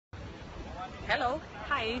Hello.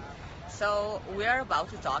 Hi. So we are about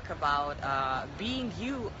to talk about being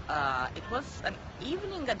you. It was an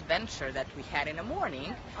evening adventure that we had in the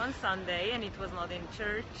morning On Sunday, and it was not in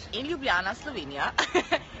church. in Ljubljana, Slovenia,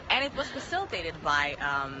 and it was facilitated by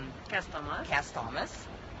Kass Thomas. Kass Thomas.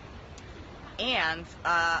 And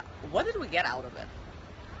what did we get out of it?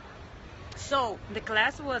 So The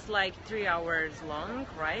class was like 3 hours long,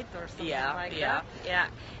 right? Or something Yeah, like yeah. that. Yeah.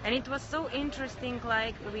 And it was so interesting,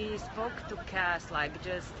 like we spoke to Kass like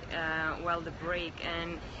just while the break,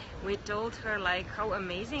 and we told her like how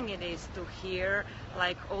amazing it is to hear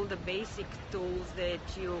like all the basic tools that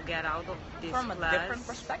you get out of this from a class. different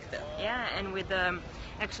perspective. Yeah, and with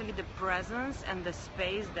actually the presence and the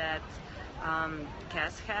space that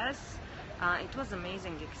Kass has, it was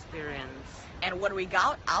amazing experience. And what we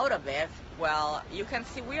got out of it, well, you can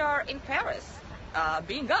see we are in Paris,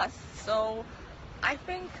 being us. So I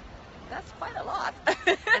think that's quite a lot.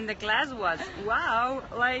 And the class was, wow,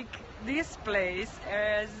 like this place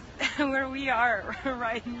is where we are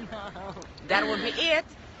right now. That will be it.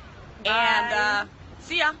 Bye. And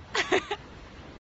see ya.